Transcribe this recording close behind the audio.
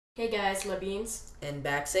Hey guys, LaBeans, And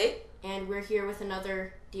Backsate. and we're here with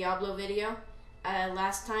another Diablo video.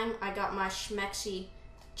 Last time I got my schmexy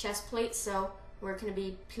chest plate, so we're gonna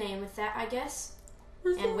be playing with that, I guess.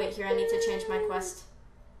 And wait, here, I need to change my quest.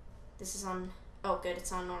 This is on, oh good,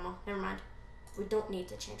 it's on normal, never mind. We don't need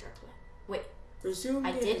to change our play. Wait, Resume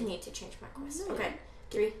I game. did need to change my quest. Okay,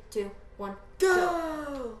 3, 2, 1,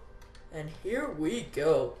 Go! And here we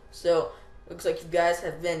go. So, looks like you guys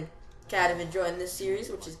have been kind of enjoying this series,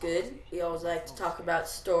 which is good. We always like to talk about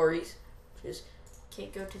stories, which is, Okay,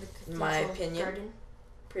 go to the in my cathedral opinion, garden.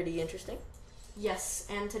 pretty interesting. Yes,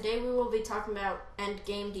 and today we will be talking about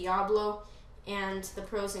endgame Diablo and the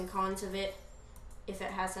pros and cons of it, if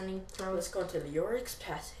it has any pros. Let's go into Leoric's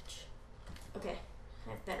Passage. Okay, I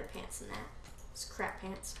have better pants than that. It's crap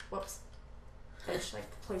pants. Whoops. I just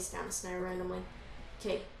place down a snare randomly.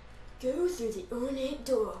 Okay, go through the ornate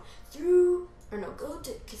door. Go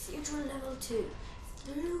to Cathedral level 2.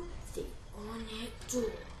 Through the ornate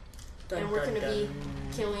door. Dun, And we're dun, gonna be dun.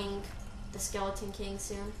 killing the Skeleton King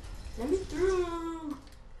soon. Let me through!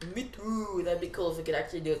 Me too. That'd be cool if we could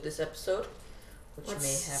actually do it this episode, which Let's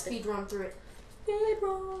may happen. speed run through it. Speed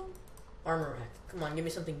run. Armor rack. Come on, give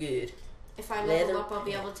me something good. If I Leather level up, I'll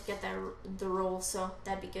be able to get the roll, so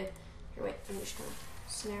that'd be good. Here, wait, I'm just gonna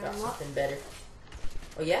snare Got him up. something better.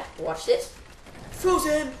 Oh yeah? Watch this.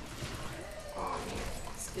 Frozen! Oh man,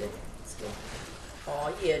 it's good. It's good.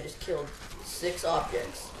 Oh yeah, just killed 6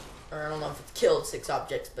 objects. Or I don't know if it's killed 6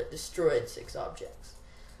 objects, but destroyed 6 objects.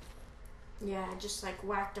 Yeah, I just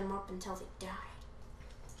whacked them up until they died.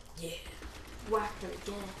 Yeah. Whacked them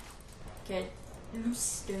again. Okay, loose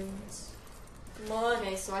stones. Come on.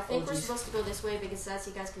 Okay, so I think Oh, we're geez. supposed to go this way because as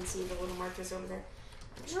you guys can see, the little markers over there.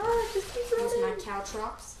 No, just keep Use my running.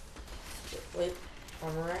 caltrops. Wait,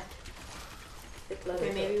 armor rack. Thick leather.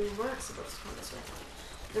 Okay, maybe we weren't supposed to come this way.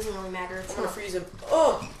 Doesn't really matter. I'm It's gonna not. freeze him.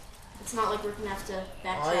 Oh! It's not like we're gonna have to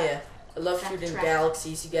backtrack. Oh yeah. I love shooting Backtrack.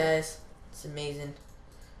 galaxies, you guys. It's amazing.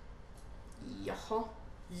 Yoho.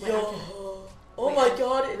 Wait, Yo! Oh wait, my I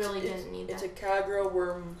god, really didn't need it's that. a Kagura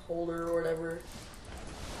worm holder or whatever.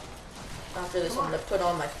 After this, Come I'm gonna put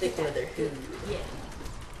on my thick leather. Ooh. Yeah.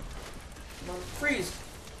 Come on, freeze!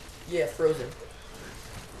 Yeah, frozen.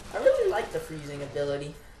 I really like the freezing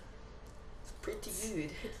ability. It's pretty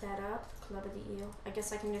good. Pick that up. Club of the Eel. I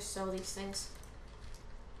guess I can just sell these things.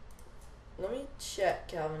 Let me check,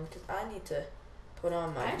 Calvin, because I need to put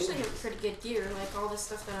on my I actually boots. have pretty good gear. Like all the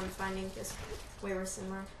stuff that I'm finding is way worse than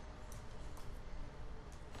mine.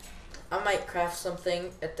 I might craft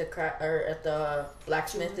something at the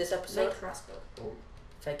blacksmith this episode Light crossbow. Ooh,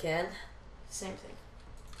 if I can. same thing.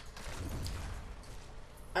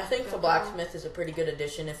 I think the blacksmith is a pretty good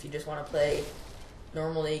addition if you just want to play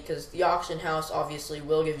normally, because the auction house obviously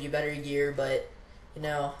will give you better gear, but you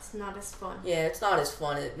know, It's not as fun. yeah, it's not as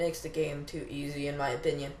fun. It makes the game too easy, in my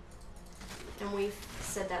opinion. And we've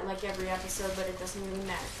said that like every episode, but it doesn't really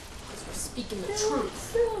matter. Because we're speaking the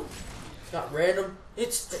truth. It's not random.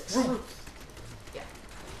 It's the truth. Yeah.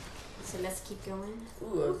 So let's keep going.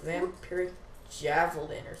 Ooh, a vampiric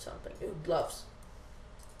javelin or something. Ooh, gloves.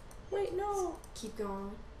 Wait, no. Keep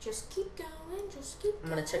going. Just keep going. Just keep I'm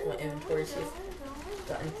gonna check my inventory, see if going.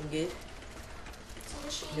 got anything good. It's a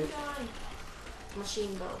machine Nope. gun.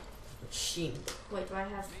 Machine bow. Machine. Wait, do I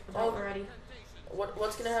have a bow already?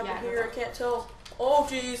 What's gonna happen Yeah, I here? know. I can't tell. Oh,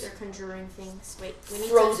 jeez. They're conjuring things. Wait, we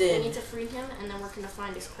need to free him, and then we're gonna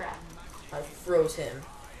find his crap. I froze him.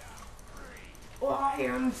 I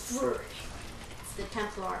am free. It's the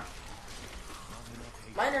Templar.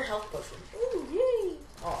 Minor health potion. Ooh, yay!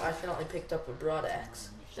 Oh, I accidentally picked up a broad axe.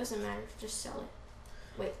 Doesn't matter, just sell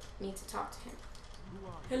it. Wait, need to talk to him.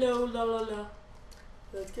 Hello, la la la.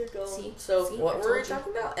 Let's get going. See? So, See? what I were we told you.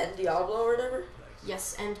 talking about? End Diablo or whatever?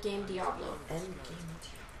 Yes, endgame Diablo. Endgame.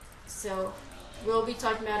 So, we'll be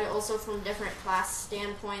talking about it also from different class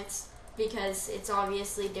standpoints, because it's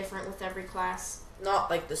obviously different with every class. Not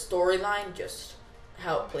like the storyline, just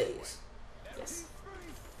how it plays. Yes.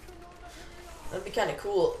 That'd be kind of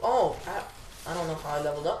cool. Oh, I don't know how I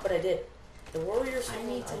leveled up, but I did. The warriors. I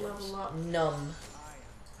need to level up. Numb.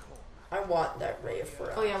 I want that ray of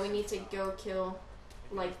frost. Oh yeah, we need to go kill,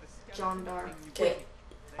 John Dar. Okay,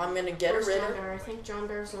 I'm gonna get Where's rid John of. Dar? I think John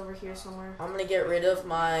Dar's over here somewhere. I'm gonna get rid of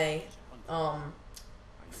my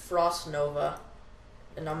Frost Nova,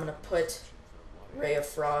 and I'm gonna put Ray of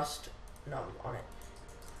Frost Numb on it.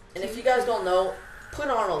 And if you guys don't know, put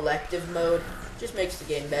on elective mode. Just makes the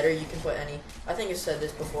game better. You can put any. I think I said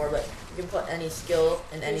this before, but you can put any skill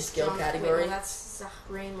in any Who's skill John? category. Wait, no, that's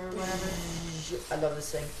Zahraim or whatever. I love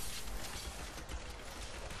this thing.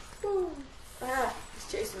 Boom. Ah,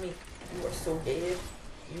 he's chasing me. You are so dead.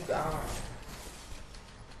 You gone.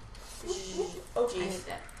 I need jeez.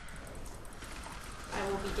 that. I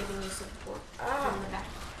will be giving you support from the back.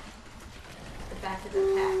 The back of the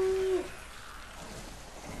pack.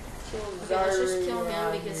 Okay, let's just kill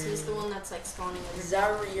him because he's the one that's like spawning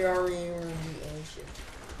everything.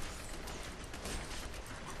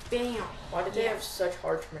 Bam! Why did they have such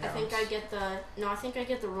harsh pronouns? I think I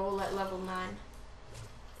get the roll at level 9.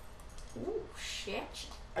 Ooh, shit.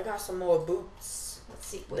 I got some more boots. Let's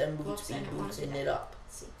see. Them boots be booting it up.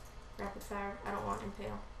 Let's see. Rapid fire. I don't want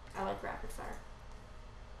impale. I like rapid fire.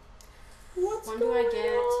 What's When going do I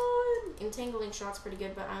get on? entangling shot's pretty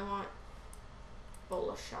good, but I want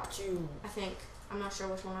bola shot. I think. I'm not sure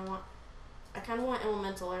which one I want. I kind of want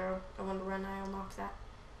elemental arrow. I wonder when I'll knock that.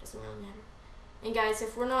 Doesn't really matter. And guys,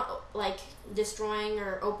 if we're not like destroying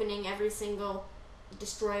or opening every single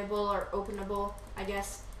destroyable or openable, I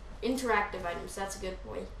guess, interactive items, that's a good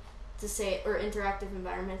way to say it, or interactive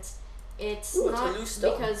environments. It's not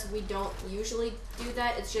because we don't usually do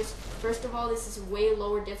that. It's just, first of all, this is way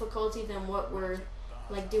lower difficulty than what we're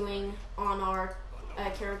like doing on our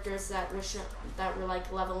characters that we're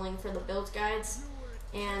like leveling for the build guides.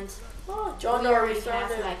 And we already have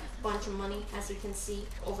like a bunch of money, as you can see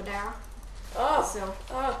over there. So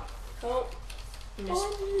help! and just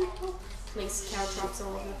place cow traps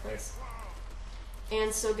all over the place.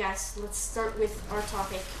 And so, guys, let's start with our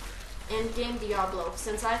topic. Endgame Diablo.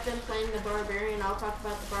 Since I've been playing the Barbarian, I'll talk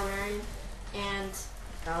about the Barbarian, and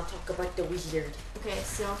I'll talk about the Wizard. Okay,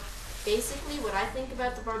 so basically what I think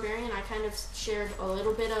about the Barbarian, I kind of shared a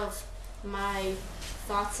little bit of my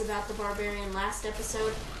thoughts about the Barbarian last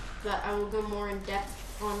episode, but I will go more in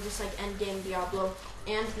depth on just like Endgame Diablo,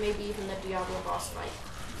 and maybe even the Diablo boss fight.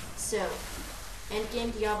 So,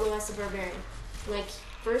 Endgame Diablo as the Barbarian. Like,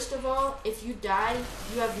 first of all, if you die,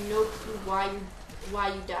 you have no clue why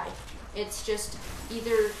you die. It's just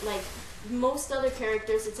either, like, most other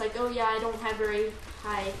characters, it's like, oh yeah, I don't have very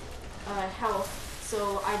high health,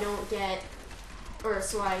 so I don't get, or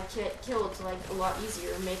so I get killed, like, a lot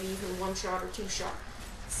easier, maybe even one shot or two shot.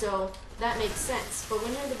 So, that makes sense. But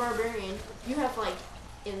when you're the Barbarian, you have, like,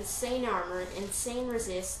 insane armor, insane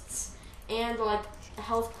resists, and, like, a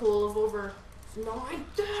health pool of over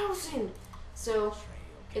 9,000. So,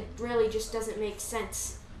 it really just doesn't make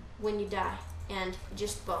sense when you die, and it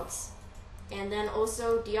just bugs. And then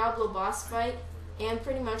also Diablo boss fight, and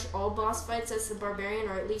pretty much all boss fights as the Barbarian,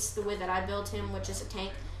 or at least the way that I build him, which is a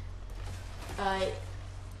tank.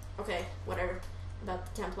 Okay, whatever about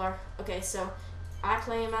the Templar. Okay, so I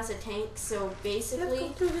play him as a tank, so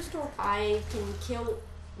basically I can kill.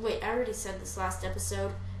 Wait, I already said this last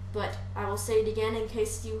episode, but I will say it again in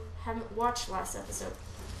case you haven't watched last episode.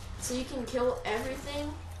 So you can kill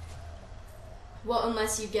everything. Well,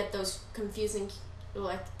 unless you get those confusing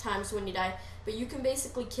like times when you die, but you can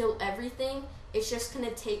basically kill everything. It's just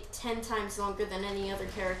gonna take 10 times longer than any other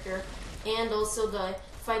character, and also the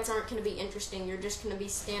fights aren't gonna be interesting. You're just gonna be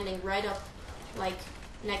standing right up like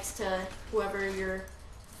next to whoever you're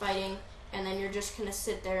fighting, and then you're just gonna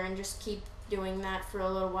sit there and just keep doing that for a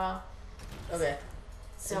little while. Okay.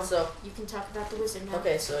 So you can talk about the Wizard now.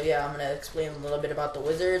 Okay, so yeah, I'm gonna explain a little bit about the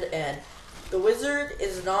Wizard. And the Wizard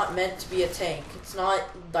is not meant to be a tank. It's not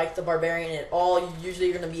like the Barbarian at all. Usually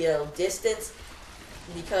you're going to be at a distance,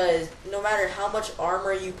 because no matter how much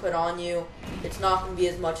armor you put on you, it's not going to be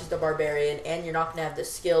as much as the Barbarian, and you're not going to have the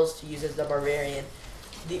skills to use as the Barbarian.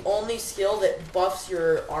 The only skill that buffs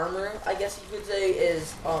your armor, I guess you could say,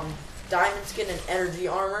 is Diamond Skin and Energy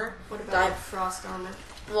Armor. What about Frost Armor?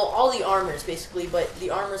 Well, all the armors basically, but the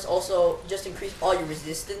armors also just increase all your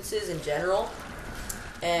resistances in general.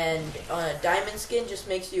 And Diamond Skin just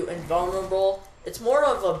makes you invulnerable. It's more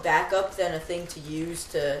of a backup than a thing to use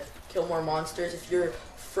to kill more monsters. If you're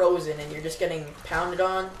frozen and you're just getting pounded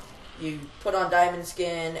on, you put on Diamond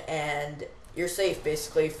Skin and you're safe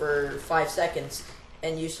basically for 5 seconds.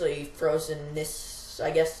 And usually frozenness,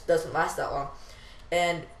 I guess, doesn't last that long.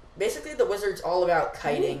 And basically the Wizard's all about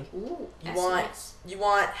kiting. Ooh, you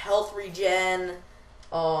want health regen,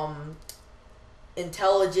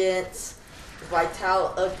 intelligence,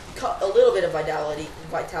 a little bit of vitality.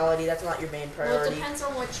 That's not your main priority. Well, it depends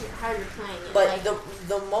on how you're playing it. But like,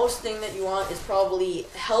 the most thing that you want is probably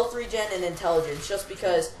health regen and intelligence, just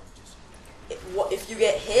because if you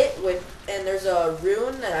get hit with, and there's a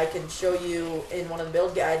rune that I can show you in one of the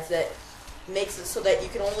build guides that makes it so that you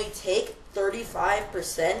can only take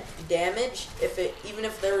 35% damage even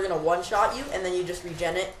if they were gonna one shot you, and then you just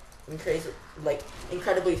regen it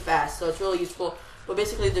incredibly fast. So it's really useful. But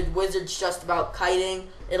basically, the Wizard's just about kiting.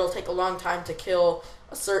 It'll take a long time to kill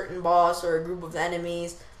a certain boss or a group of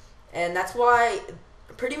enemies. And that's why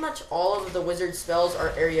pretty much all of the Wizard spells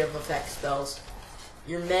are area of effect spells.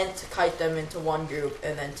 you're meant to kite them into one group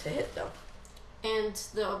and then to hit them. And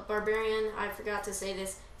the barbarian, I forgot to say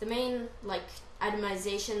this, the main like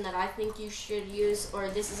itemization that I think you should use, or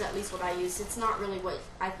this is at least what I use, it's not really what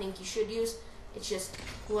I think you should use, it's just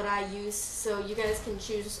what I use. So you guys can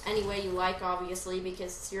choose any way you like, obviously,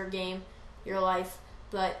 because it's your game, your life.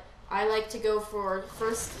 But I like to go for,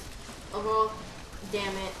 first of all,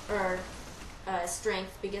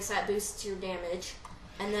 strength, because that boosts your damage.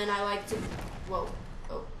 And then I like to, whoa,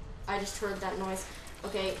 oh, I just heard that noise.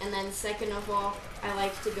 Okay, and then second of all, I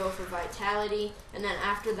like to go for vitality, and then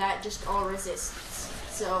after that, just all resistance.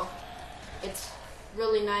 So it's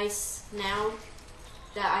really nice now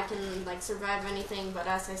that I can like survive anything, but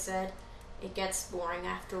as I said, it gets boring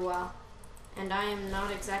after a while. And I am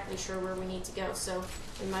not exactly sure where we need to go, so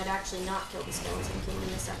we might actually not kill the Skeleton King in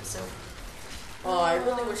this episode. Oh, I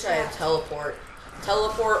really wish I had teleport.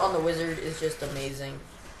 Teleport on the wizard is just amazing.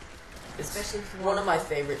 It's Especially with one of my wormhole.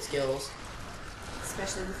 favorite skills.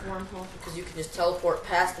 Especially with wormhole. Because you can just teleport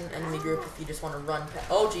past an enemy group if you just want to run past.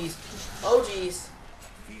 Oh, jeez. Oh, jeez.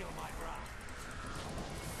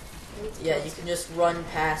 Yeah, you can just run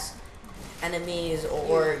past enemies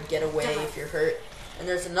or get away if you're hurt. And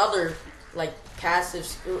there's another, like, passive,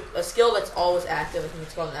 a skill that's always active. I think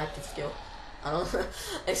it's called an active skill. I don't know.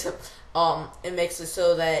 Except, it makes it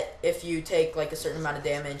so that if you take, like, a certain amount of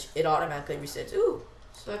damage, it automatically resets. Ooh.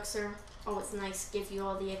 Books are always nice, give you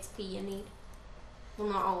all the XP you need. Well,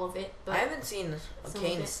 not all of it, but I haven't seen a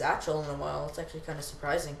Kane satchel in a while. It's actually kind of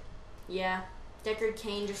surprising. yeah. Deckard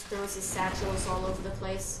Cain just throws his satchels all over the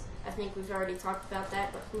place. I think we've already talked about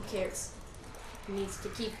that, but who cares? He needs to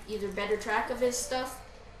keep either better track of his stuff,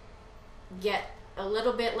 get a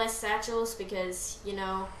little bit less satchels, because, you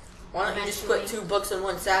know, why don't you just put 2 books in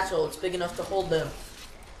one satchel? It's big enough to hold them.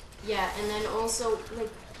 Yeah, and then also, like,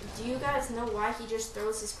 do you guys know why he just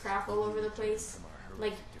throws his crap all over the place?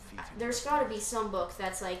 Like, there's gotta be some book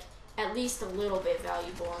that's, like, at least a little bit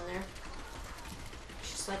valuable in there.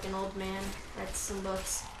 Just like an old man writes some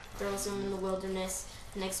books, throws them in the wilderness,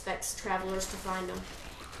 and expects travelers to find them.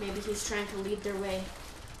 Maybe he's trying to lead their way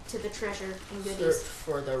to the treasure and goodies. Search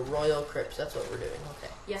for the Royal Crypts. That's what we're doing.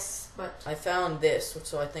 Okay. Yes, but I found this,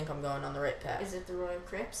 so I think I'm going on the right path. is it the Royal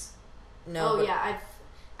Crypts? No. Oh yeah,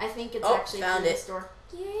 I think it's actually found from the it. store.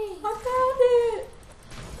 Yay! I found it.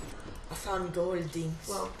 I found goldings.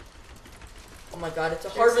 Whoa. Oh my god, it's a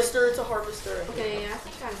There's harvester. It's a harvester. Okay, I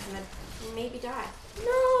think I'm gonna maybe die.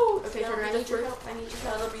 No. Okay, Carter, I need your help. I need your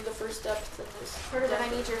help. That'll be the first step to this. Carter, I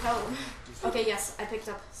need your help. Okay, yes, I picked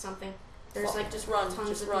up something. There's like just run. tons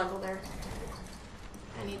Just of run. people there.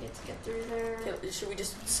 I needed to get through there. Okay, should we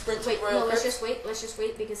just sprint Wait, to Royal no, let's Crypts? just wait. Let's just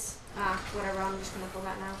wait because whatever. I'm just gonna pull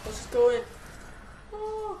that now. Let's just go in.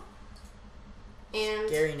 Oh. And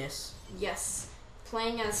Scariness. yes,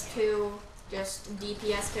 playing as 2 just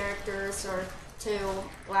DPS characters or 2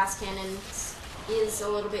 glass cannons is a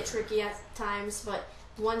little bit tricky at times, but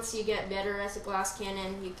once you get better as a glass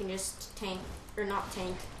cannon, you can just tank, or not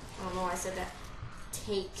tank, I don't know why I said that,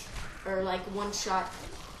 take, or like one-shot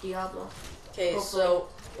Diablo. Okay, Hopefully. so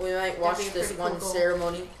we might watch That'd be a this pretty one cool goal.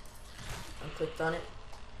 ceremony. I clicked on it.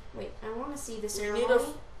 Wait, I want to see the We ceremony.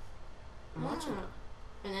 need I'm watching.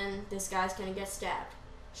 And then this guy's gonna get stabbed.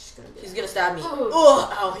 She's gonna be He's like, gonna stab me. Oh.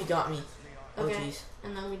 Oh, ow, he got me. Oh, okay, jeez.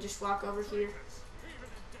 and then we just walk over here.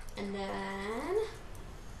 And then...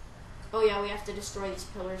 oh yeah, we have to destroy these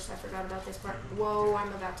pillars. I forgot about this part. Whoa, I'm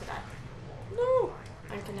about to die. No.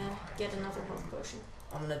 I'm gonna get another health potion.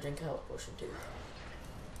 I'm gonna drink a health potion too.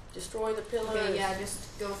 Destroy the pillars. Okay, yeah,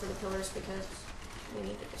 just go for the pillars because we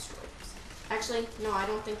need to destroy those. Actually, no, I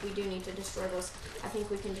don't think we do need to destroy those. I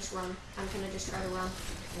think we can just run. I'm gonna just try to run.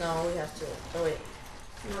 No, we have to. Oh wait.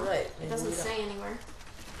 No, You're right. it Maybe doesn't we don't. say anywhere.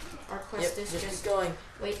 Our quest Yep, is just just... keep going.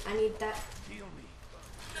 wait, I need that.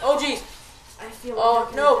 Oh jeez. I feel like Oh,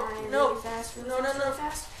 I'm no, gonna die no. really fast, really No, fast, no, no. really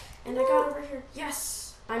fast. And I got over here.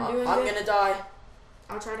 Yes! I'm doing I'm good. gonna die.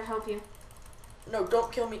 I'll try to help you. No,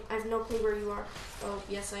 don't kill me. I have no clue where you are. Oh,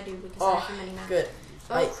 yes, I do, because I Oh, have too many now. good.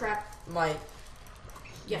 Oh, My- crap. My,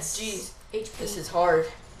 Yes. jeez, HP this is hard.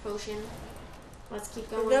 potion. Let's keep I've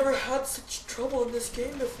going. never had such trouble in this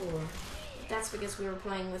game before. That's because we were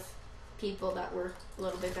playing with people that were a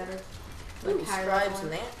little bit better. Ooh, Like higher scribes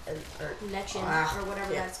level. or Lection, or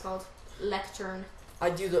whatever yeah. that's called. Lectern. I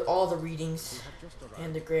do all the readings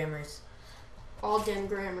and the grammars. All dem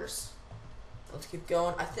grammars. Let's keep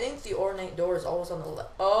going. I think the ornate door is always on the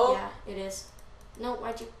left. Oh, Yeah, it is. No,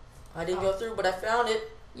 why'd you... I didn't go through, but I found it.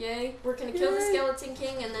 Yay. We're gonna kill the Yay. Skeleton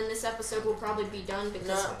King, and then this episode will probably be done because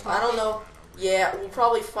No, of I don't talking. know. Yeah, we'll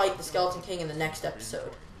probably fight the Skeleton King in the next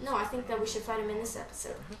episode. No, I think that we should fight him in this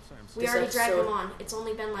episode. We This already dragged him episode- on. It's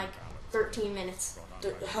only been like 13 minutes.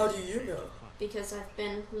 How do you know? Because I've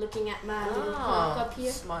been looking at my little clock up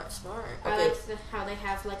here. Smart. I Okay. like how they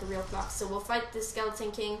have like a real clock. So we'll fight the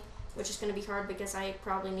Skeleton King, which is going to be hard because I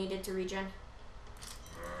probably needed to regen.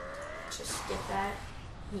 Just get that.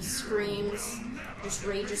 He screams, just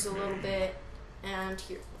rages a little bit, and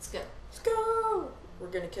here, let's go. Let's go! We're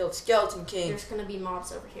gonna kill the Skeleton King. There's gonna be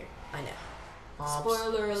mobs over here. I know. Mobs.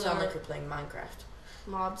 Spoiler alert. Sound like you're playing Minecraft.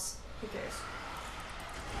 Mobs. Who cares?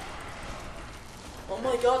 Oh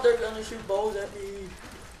my god, they're gonna shoot bows at me.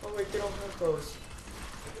 Oh wait, they don't have bows.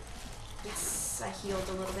 Yes, I healed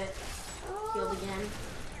a little bit. Healed again.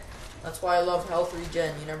 That's why I love health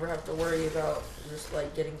regen. You never have to worry about just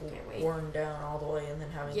like getting wait. worn down all the way and then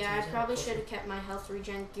having to Yeah, I use probably health should have kept my health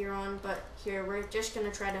regen gear on, but here, we're just gonna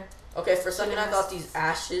try to... Okay, for a second I thought these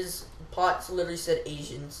ashes pots literally said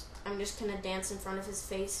Asians. I'm just gonna dance in front of his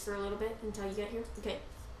face for a little bit until you get here. Okay.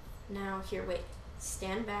 Now, here, wait.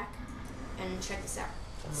 Stand back and check this out.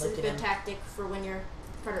 This is a good tactic for when you're...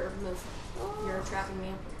 Predator, move. You're trapping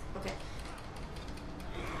me. Okay.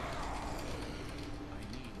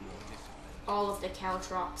 All of the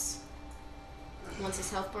caltrops. Once his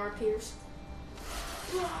health bar appears.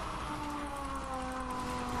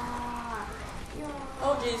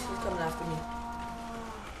 Oh jeez, he's coming after me.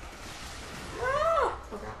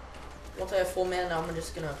 Okay. Once I have full mana, I'm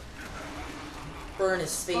just gonna burn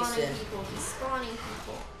his face in. He's spawning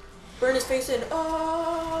people. Burn his face in.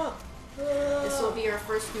 This will be our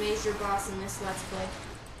first major boss in this Let's Play.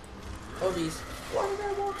 Oh jeez. Why did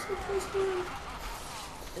I walk so close to him?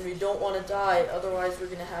 And we don't want to die, otherwise we're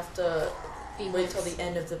gonna have to wait till the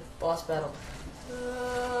end of the boss battle.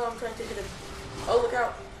 I'm trying to take it in. Oh, look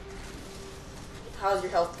out! How's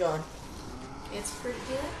your health going? It's pretty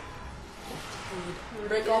good.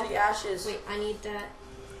 Break all the ashes. Wait, I need that.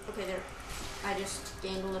 Okay, there. I just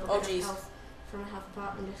gained a little bit of health from a health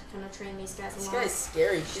pot. I'm just gonna train these guys along. This guy's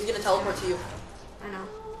scary. She's gonna teleport to you. I know.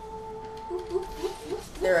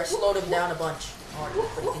 There, I slowed him down a bunch. Oh,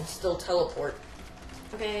 but he can still teleport.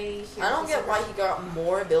 Okay. I don't get why he got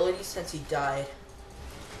more abilities since he died.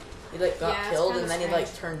 He like got killed and then he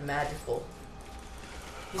like turned magical.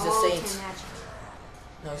 He's a saint.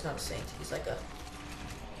 No, he's not a saint. He's like a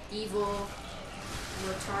evil,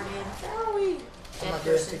 retarded. I'm not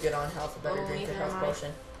doing too good on health. I better drink a health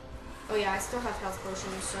potion. Oh yeah, I still have health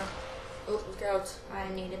potions, so. Oh, look out! I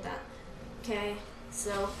needed that. Okay,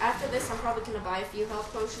 so after this, I'm probably gonna buy a few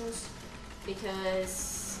health potions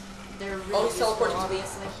because they're really useful,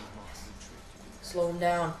 obviously. Slow him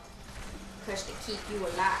down. Because to keep you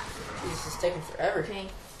alive. Jesus, it's taking forever. Okay,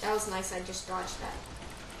 that was nice. I just dodged that.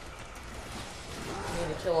 I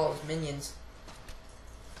need to kill all his minions.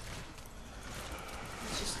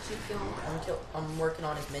 Just keep going. I'm working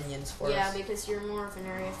on his minions for us. Yeah, because you're more of an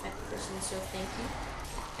area effect person, so thank you.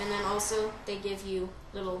 And then also, they give you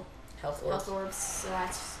little health orbs, so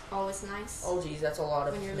that's always nice. Oh geez, that's a lot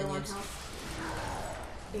of when you're minions. low on health.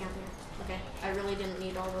 Bam, bam. Okay, I really didn't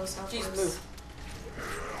need all those health orbs. Move.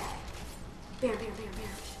 Bam, bam, bam, bam.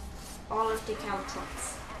 All of the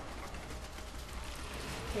caltrops.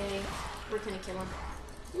 Okay, we're gonna kill him.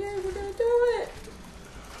 Yeah, we're gonna do it.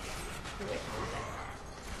 Wait,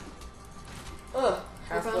 ugh,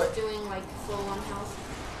 halfway. We're both doing like full on health,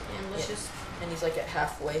 and let's just. And he's like at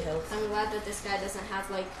halfway health. I'm glad that this guy doesn't have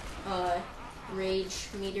like rage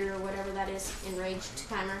meter or whatever that is. Enraged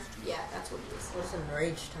timer. Yeah, that's what it is. What's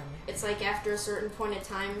enraged timer? It's like after a certain point of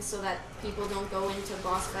time, so that people don't go into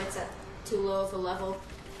boss fights at too low of a level.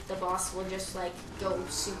 The boss will just like go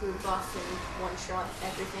super buff and one shot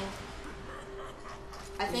everything.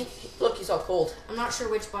 I think. Look, he's all cold. I'm not sure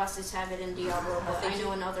which bosses have it in Diablo, but I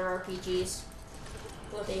know in other RPGs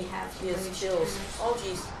they have. He has kills. Oh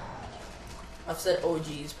jeez. I've said oh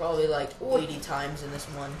geez probably like 80 times in this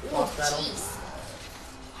one boss battle. Geez.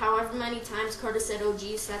 However many times Carter said oh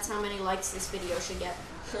geez, that's how many likes this video should get.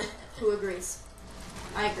 Who agrees?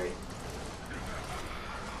 I agree.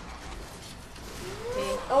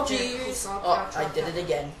 Okay. Oh geez. Oh, I did it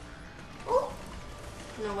again. Oh.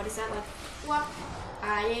 No, what is that like? What?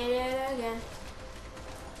 I did it again.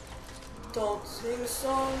 Don't sing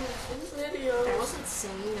songs in videos. I wasn't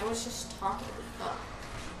singing, I was just talking.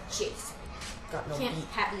 Jeez. Got no Can't beat.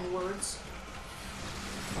 patent words.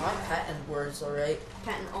 Oh, I'm patent words, alright.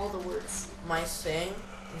 Patent all the words. My saying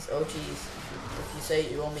is oh geez. If you say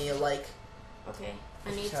it, you owe me a like. Okay,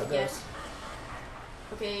 I need to get.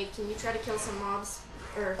 Okay, can you try to kill some mobs?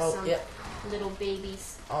 Or some little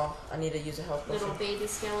babies. Oh, I need to use a health potion. Little baby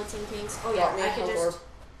skeleton kings. Oh yeah,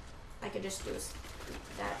 I could just do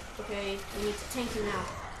that. Okay, we need to tank him now.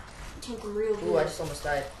 Tank him real good. Ooh, I just almost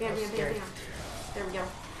died. Bam, bam, bam, bam. There we go.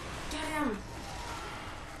 Get him!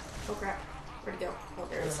 Oh crap. Where'd he go? Oh,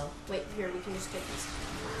 there he is. know. Wait, here, we can just take these.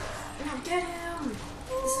 Now get him!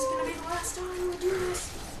 This is gonna be the last time we do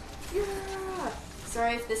this. Yeah!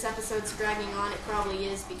 Sorry if this episode's dragging on. It probably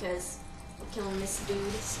is because we're killing this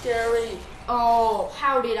dude. Scary. Oh,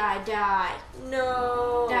 how did I die?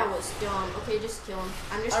 No. That was dumb. Okay, just kill him.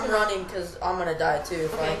 I'm running because I'm gonna die too.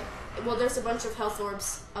 Okay. Well, there's a bunch of health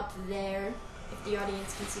orbs up there. If the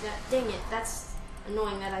audience can see that. Dang it, that's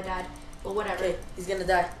annoying that I died. But whatever. Okay, he's gonna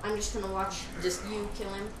die. I'm just gonna watch Just you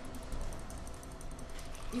kill him.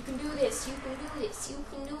 You can do this. You can do this. You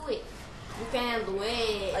can do it. You can do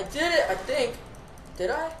it. I did it. I think. Did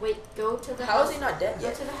I? Wait, go to the. How is he not dead Go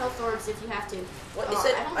yet? to the health orbs if you have to. What? It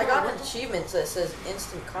said I got an achievement that says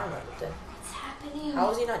instant karma. But then, what's happening? how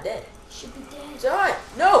is he not dead? Should be dead. Die!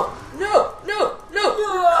 No! No! No! No!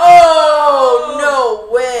 Oh!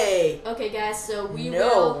 No way! Okay, guys. So we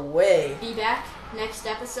No will way! be back next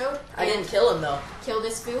episode. I didn't kill him though. Kill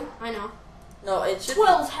this goo. I know. No, it should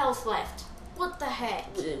 12 health left. What the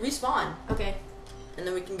heck? respawn, Okay. and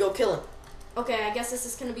then we can go kill him. Okay, I guess this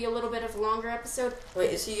is going to be a little bit of a longer episode.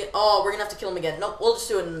 Wait, is he? Oh, we're gonna have to kill him again. Nope, we'll just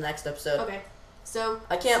do it in the next episode. Okay. So,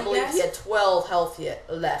 I can't believe he had 12 health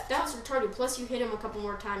left. that was retarded. Plus, you hit him a couple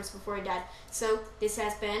more times before he died. So, this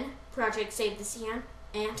has been Project Save the Xeon,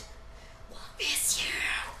 and we'll miss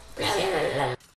you.